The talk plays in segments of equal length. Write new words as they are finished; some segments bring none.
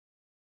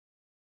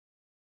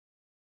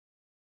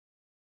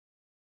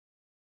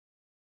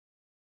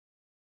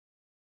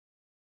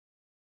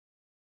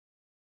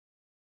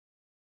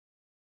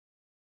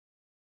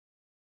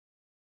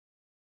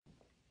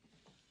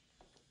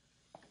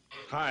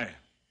Hi.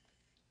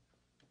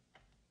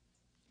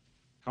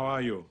 How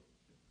are you?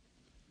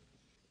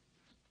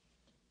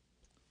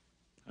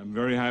 I'm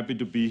very happy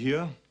to be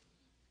here.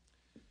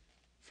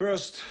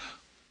 First,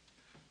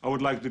 I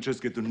would like to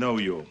just get to know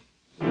you.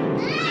 Ha,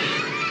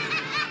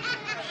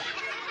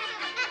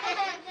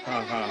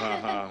 ha, ha,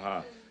 ha,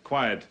 ha.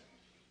 Quiet.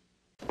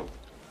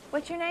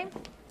 What's your name?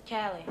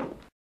 Callie.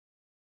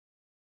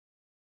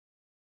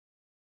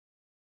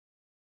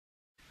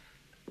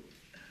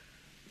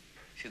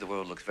 See, the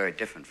world looks very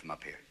different from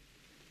up here.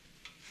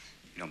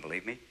 You don't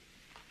believe me?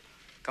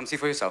 Come see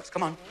for yourselves.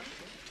 Come on.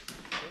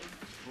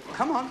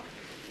 Come on.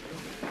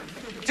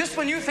 Just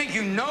when you think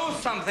you know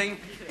something,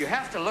 you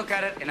have to look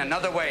at it in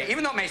another way.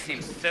 Even though it may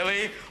seem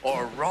silly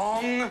or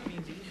wrong,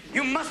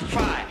 you must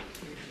try.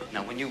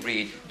 Now, when you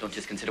read, don't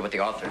just consider what the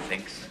author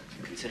thinks.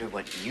 Consider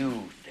what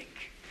you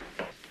think.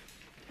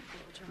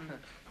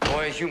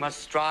 Boys, you must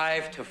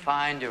strive to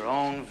find your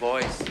own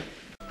voice.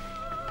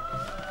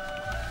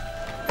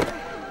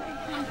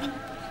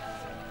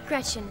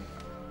 Gretchen,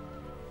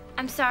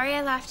 I'm sorry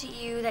I laughed at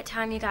you that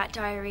time you got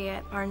diarrhea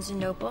at Barnes &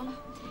 Noble.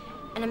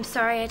 And I'm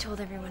sorry I told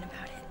everyone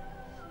about it.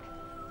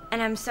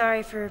 And I'm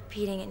sorry for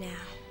repeating it now.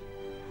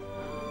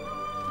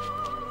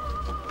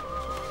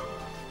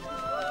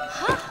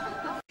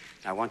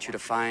 I want you to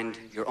find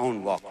your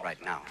own walk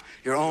right now.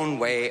 Your own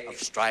way of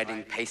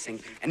striding, pacing,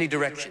 any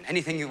direction,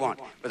 anything you want.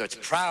 Whether it's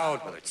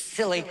proud, whether it's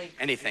silly,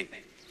 anything.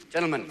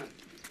 Gentlemen,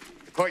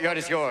 the courtyard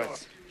is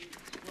yours.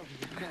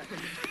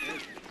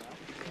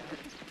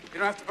 You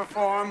don't have to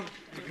perform.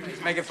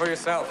 Just make it for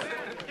yourself.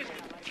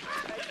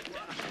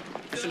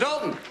 Mr.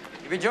 Dalton,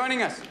 you'll be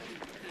joining us.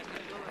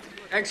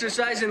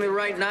 Exercising the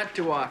right not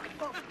to walk.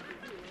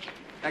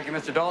 Thank you,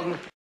 Mr. Dalton.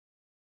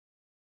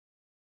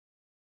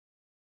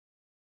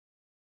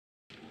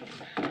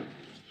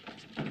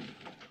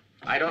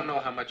 I don't know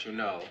how much you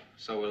know,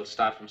 so we'll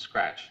start from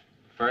scratch.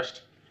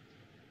 First,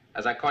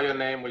 as I call your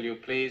name, will you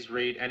please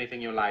read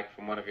anything you like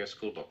from one of your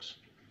school books?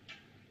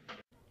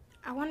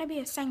 I want to be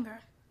a singer.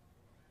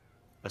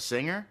 A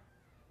singer?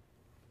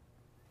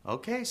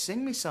 Okay,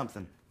 sing me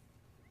something.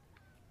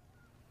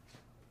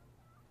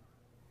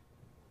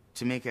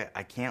 Tamika,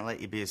 I can't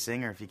let you be a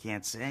singer if you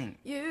can't sing.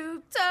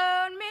 You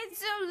told me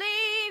to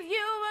leave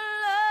you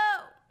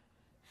alone.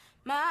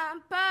 My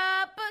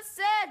papa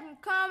said,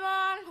 come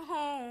on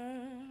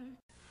home.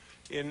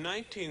 In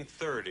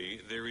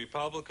 1930, the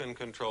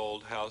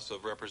Republican-controlled House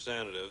of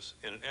Representatives,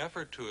 in an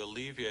effort to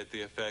alleviate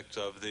the effects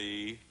of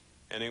the,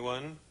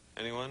 anyone?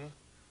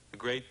 The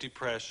Great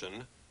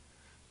Depression,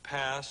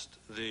 passed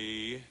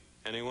the,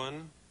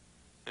 anyone?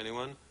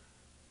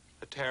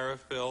 A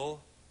tariff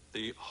bill,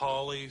 the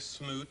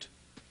Hawley-Smoot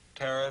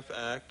Tariff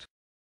Act.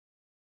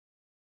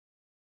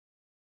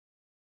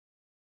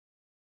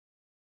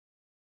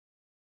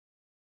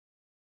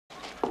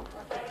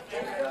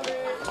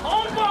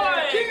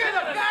 Homeboy! King of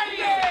the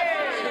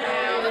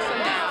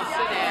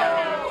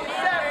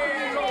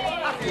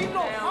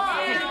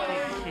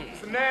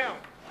Sit down.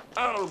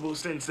 Honorable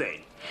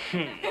Sensei.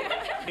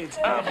 It's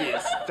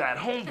obvious that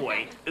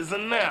homeboy is a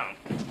noun.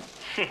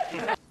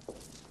 I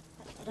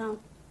don't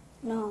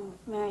know.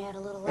 Mary had a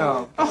little.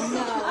 Oh.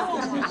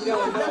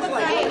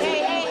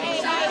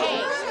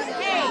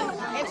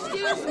 Hey,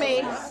 excuse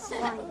me.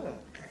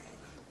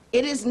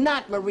 It is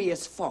not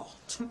Maria's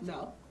fault.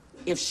 No.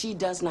 If she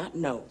does not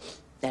know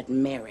that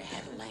Mary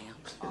had a lamb.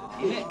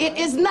 It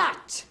is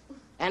not.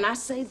 And I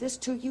say this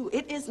to you,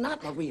 it is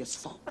not Maria's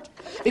fault.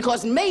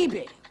 Because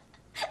maybe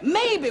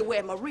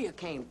where Maria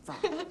came from,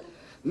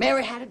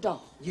 Mary had a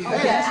doll.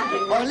 Yes.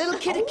 Or a little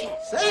kitty cat.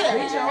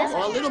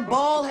 Or a little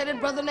bald-headed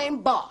brother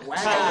named Bart. Wow.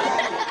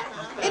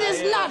 It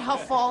is not her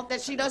fault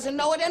that she doesn't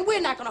know it, and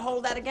we're not going to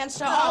hold that against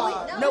her, are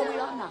we? No, we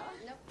are not.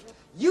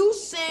 You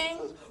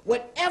sing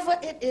whatever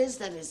it is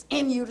that is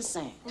in you to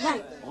sing.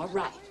 Right. All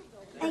right.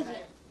 Thank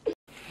you.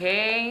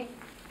 Hey,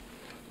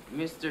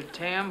 Mr.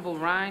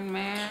 Tambourine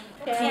Man.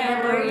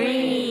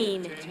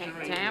 Tambourine.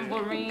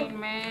 Tambourine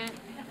Man.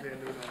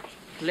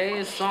 Play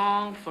a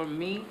song for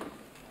me.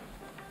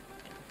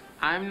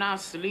 I'm not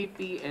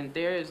sleepy and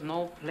there is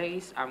no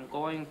place I'm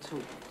going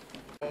to.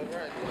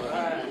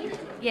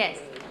 Yes.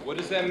 What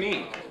does that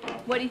mean?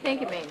 What do you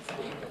think it means?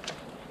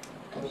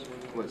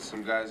 What,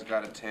 some guy's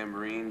got a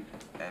tambourine,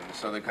 and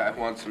so the guy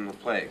wants him to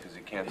play because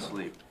he can't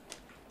sleep.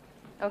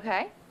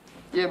 Okay.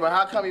 Yeah, but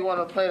how come you want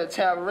to play the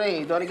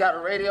tambourine? Don't he got a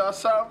radio or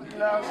something? You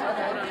know what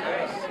I'm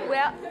saying?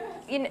 Well,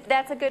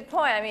 that's a good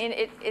point. I mean,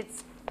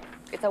 it's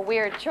a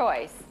weird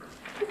choice.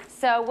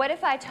 So what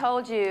if I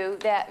told you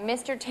that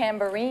Mr.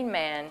 Tambourine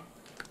Man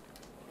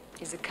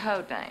is a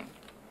code name?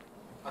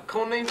 A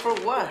code name for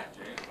what?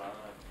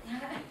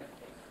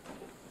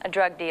 A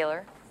drug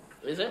dealer.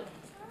 Is it?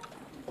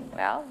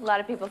 Well, a lot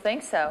of people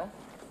think so.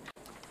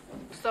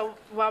 So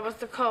what was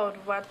the code?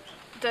 What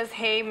does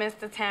Hey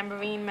Mr.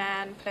 Tambourine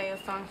Man play a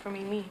song for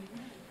me mean?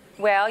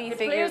 Well, you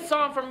Play figure... a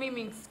song for me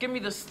means give me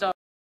the stuff.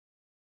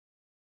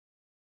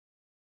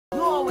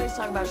 You always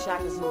talk about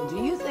Shaka Zulu.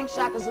 Do you think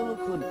Shaka Zulu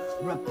could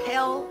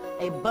repel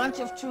a bunch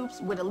of troops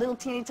with a little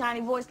teeny tiny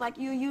voice like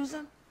you're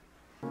using?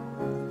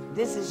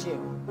 This is you.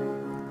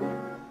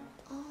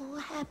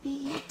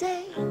 happy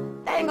day.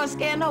 That ain't gonna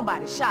scare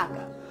nobody,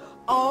 Shaka.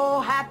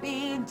 Oh,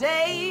 happy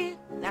day.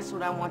 That's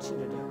what I want you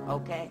to do,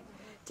 okay?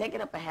 Take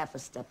it up a half a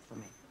step for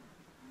me.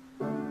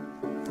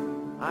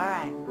 All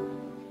right.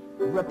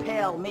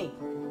 Repel me.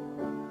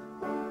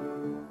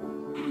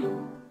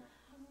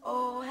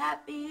 Oh,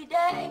 happy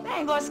day. That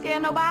ain't gonna scare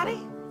nobody.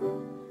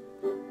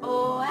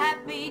 Oh,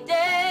 happy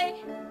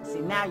day. See,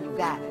 now you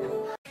got it.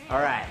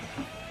 All right.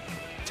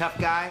 Tough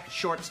guy,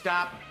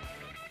 shortstop,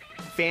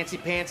 fancy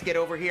pants, get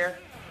over here.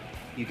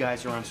 You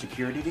guys are on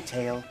security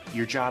detail.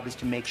 Your job is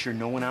to make sure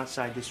no one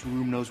outside this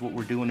room knows what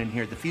we're doing in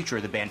here. The future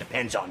of the band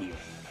depends on you.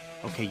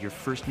 Okay, your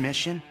first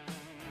mission?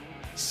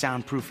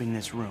 Soundproofing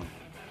this room.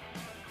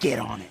 Get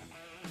on it.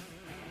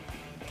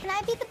 Can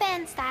I be the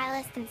band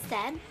stylist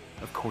instead?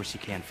 Of course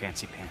you can,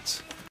 fancy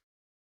pants.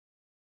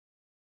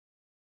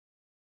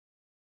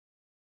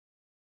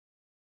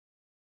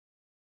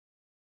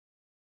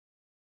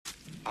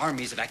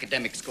 Armies of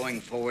academics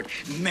going forward,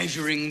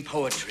 measuring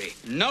poetry.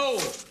 No!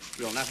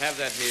 We will not have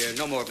that here.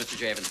 No more of Mr.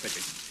 J. Evans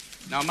preaching.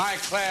 Now, my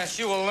class,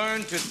 you will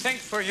learn to think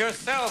for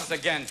yourselves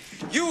again.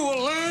 You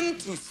will learn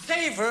to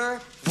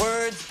savor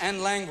words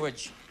and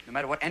language. No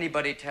matter what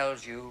anybody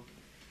tells you,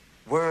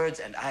 words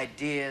and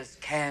ideas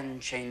can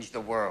change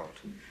the world.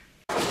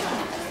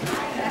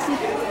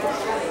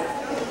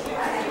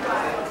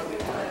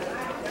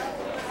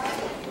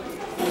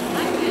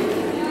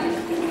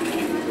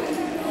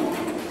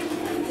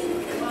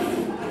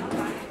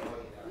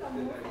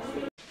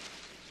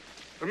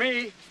 For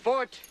me,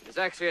 sport is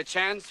actually a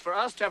chance for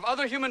us to have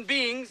other human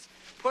beings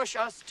push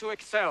us to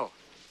excel.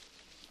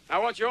 I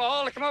want you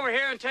all to come over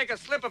here and take a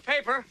slip of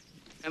paper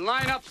and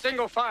line up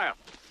single file.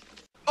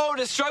 Oh,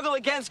 to struggle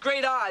against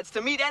great odds,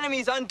 to meet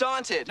enemies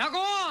undaunted. Now go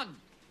on!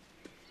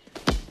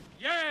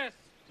 Yes!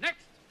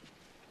 Next!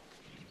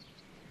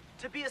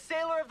 To be a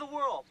sailor of the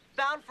world,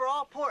 bound for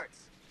all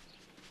ports.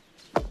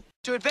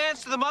 To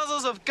advance to the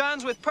muzzles of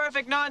guns with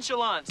perfect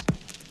nonchalance.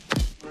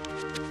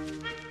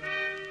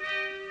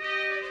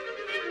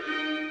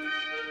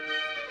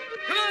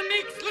 Come on,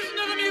 Meeks, listen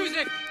to the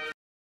music!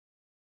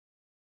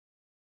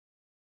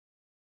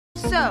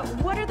 So,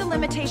 what are the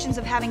limitations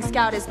of having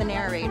Scout as the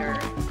narrator?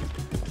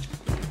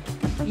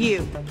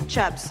 You,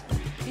 Chubbs.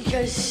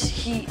 Because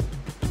he...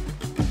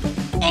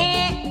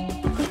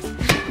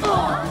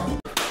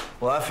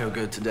 Well, I feel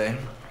good today.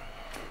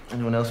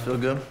 Anyone else feel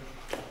good?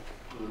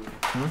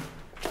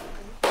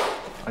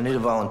 I need a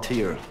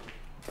volunteer,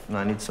 and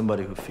I need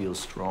somebody who feels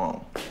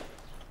strong.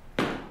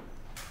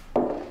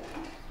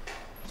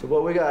 So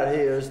what we got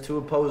here is two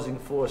opposing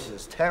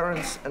forces,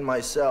 Terrence and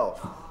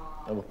myself.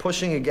 And we're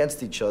pushing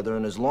against each other,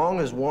 and as long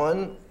as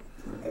one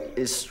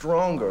is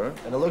stronger,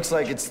 and it looks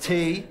like it's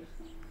T,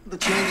 the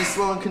change is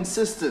slow and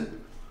consistent.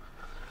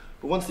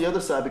 But once the other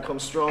side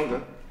becomes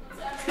stronger,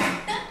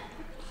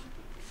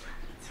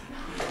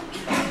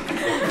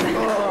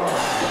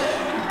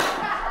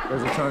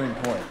 there's a turning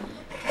point.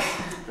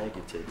 Thank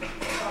you, T.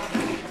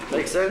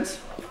 Make sense?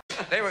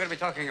 Today we're going to be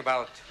talking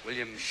about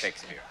William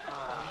Shakespeare.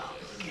 Oh,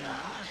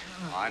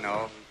 God. I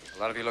know. A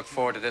lot of you look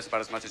forward to this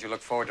about as much as you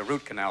look forward to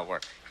root canal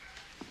work.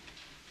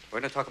 We're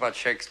going to talk about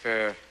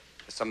Shakespeare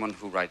as someone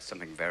who writes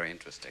something very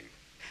interesting.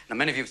 Now,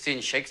 many of you have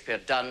seen Shakespeare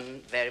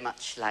done very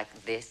much like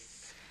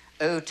this.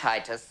 Oh,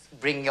 Titus,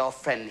 bring your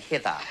friend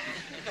hither.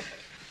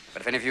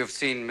 But if any of you have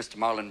seen Mr.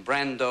 Marlon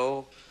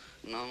Brando,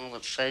 no,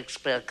 that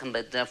Shakespeare can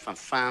be different.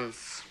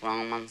 Friends,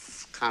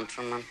 Romans,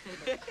 countrymen.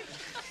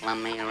 Let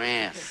me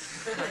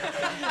rest.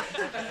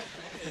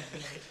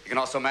 You can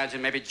also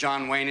imagine maybe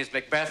John Wayne as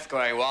Macbeth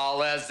going,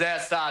 well, is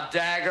this a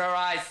dagger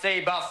I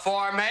see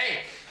before me?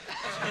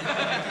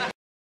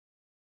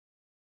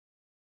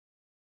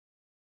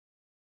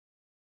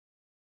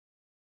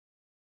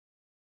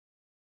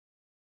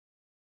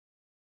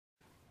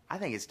 I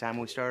think it's time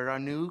we started our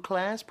new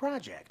class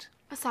project.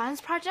 A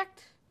science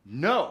project?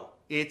 No,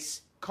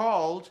 it's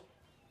called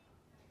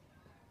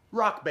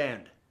Rock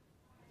Band.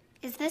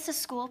 Is this a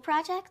school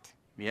project?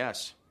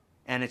 Yes,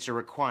 and it's a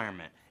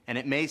requirement. And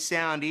it may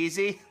sound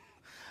easy,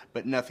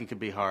 but nothing could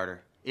be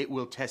harder. It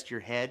will test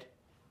your head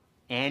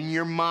and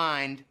your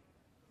mind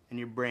and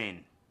your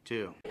brain,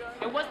 too.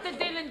 And what's the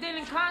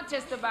Dylan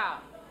contest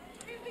about?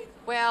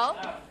 Well,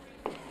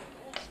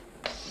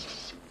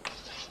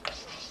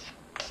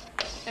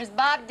 there's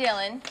Bob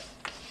Dylan,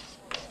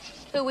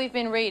 who we've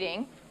been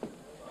reading.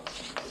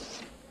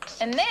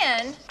 And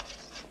then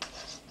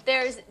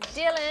there's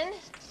Dylan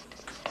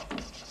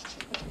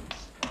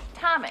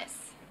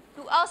Thomas,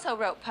 who also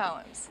wrote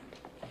poems.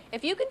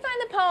 If you can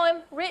find the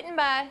poem written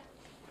by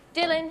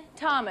Dylan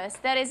Thomas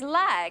that is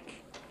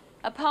like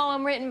a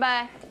poem written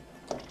by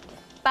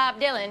Bob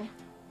Dylan,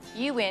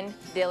 you win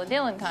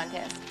Dylan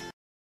contest.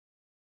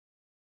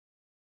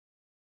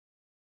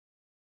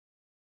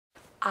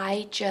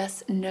 I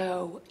just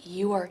know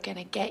you are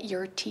gonna get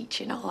your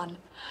teaching on.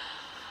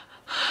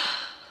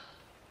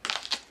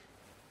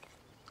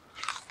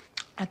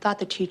 I thought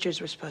the teachers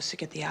were supposed to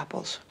get the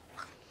apples.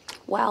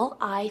 Well,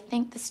 I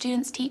think the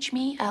students teach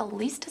me at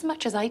least as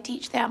much as I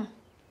teach them.